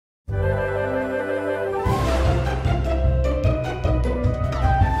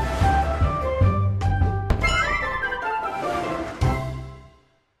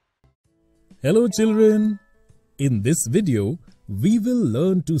Hello children! In this video, we will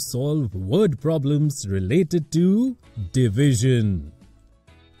learn to solve word problems related to division.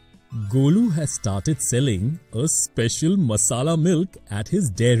 Golu has started selling a special masala milk at his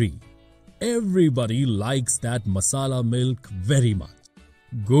dairy. Everybody likes that masala milk very much.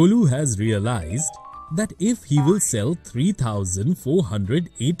 Golu has realized that if he will sell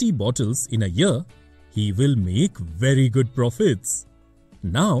 3,480 bottles in a year, he will make very good profits.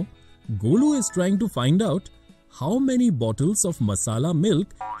 Now, Golu is trying to find out how many bottles of masala milk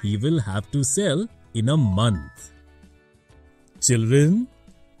he will have to sell in a month. Children,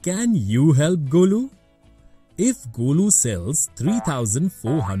 can you help Golu? If Golu sells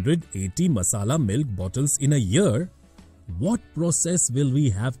 3,480 masala milk bottles in a year, what process will we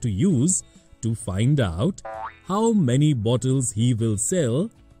have to use to find out how many bottles he will sell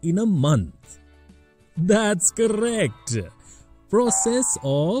in a month? That's correct! Process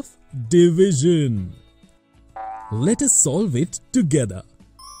of division. Let us solve it together.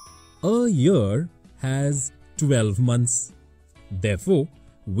 A year has 12 months. Therefore,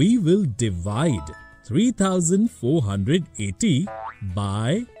 we will divide 3,480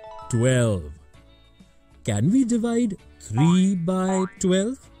 by 12. Can we divide 3 by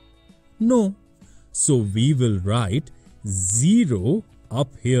 12? No. So we will write 0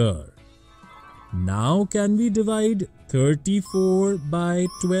 up here. Now can we divide 34 by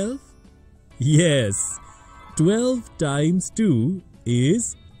 12? Yes, 12 times 2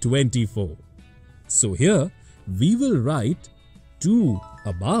 is 24. So here we will write 2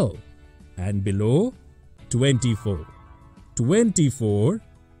 above and below 24. 24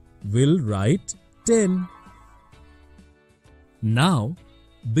 will write 10. Now,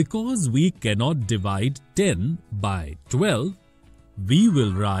 because we cannot divide 10 by 12, we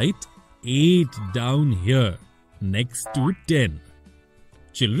will write 8 down here next to 10.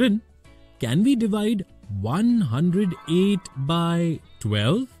 Children, can we divide 108 by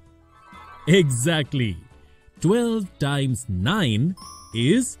 12? Exactly. 12 times 9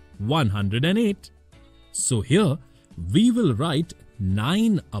 is 108. So here we will write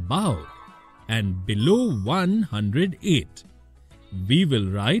 9 above and below 108. We will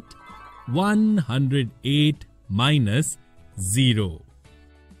write 108 minus 0.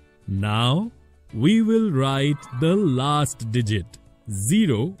 Now we will write the last digit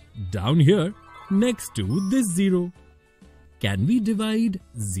 0 down here next to this 0. Can we divide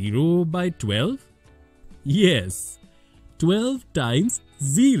 0 by 12? Yes, 12 times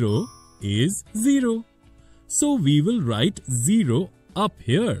 0 is 0. So we will write 0 up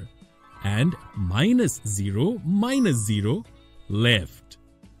here and minus 0 left.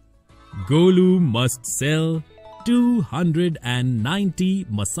 Golu must sell 290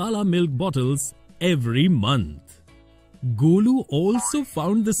 masala milk bottles every month. Golu also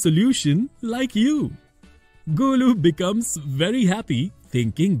found the solution like you. Golu becomes very happy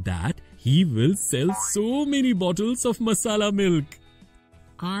thinking that he will sell so many bottles of masala milk.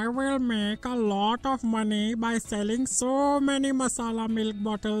 I will make a lot of money by selling so many masala milk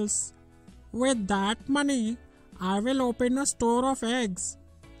bottles. With that money, I will open a store of eggs.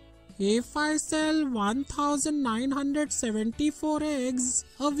 If I sell 1,974 eggs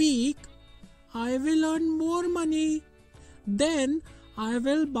a week, I will earn more money. Then I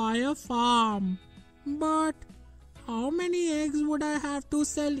will buy a farm. But how many eggs would I have to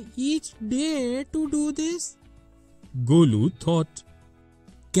sell each day to do this? Golu thought.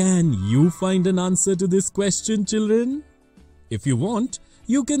 Can you find an answer to this question, children? If you want,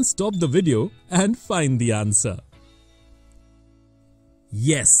 you can stop the video and find the answer.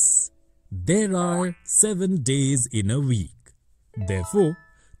 Yes, there are 7 days in a week. Therefore,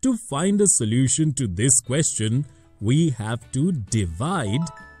 to find a solution to this question, we have to divide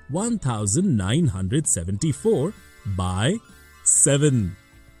 1,974 by 7.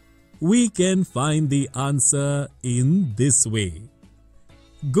 We can find the answer in this way.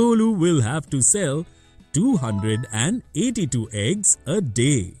 Golu will have to sell 282 eggs a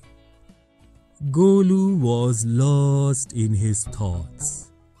day. Golu was lost in his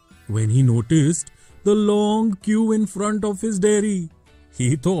thoughts when he noticed the long queue in front of his dairy.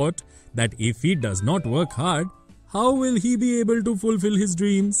 He thought that if he does not work hard, how will he be able to fulfill his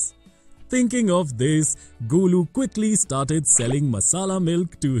dreams? Thinking of this, Golu quickly started selling masala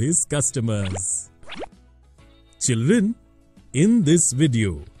milk to his customers. Children, in this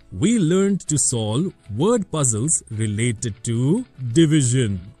video, we learned to solve word puzzles related to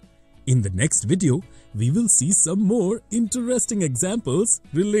division. In the next video, we will see some more interesting examples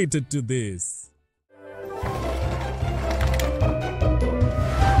related to this.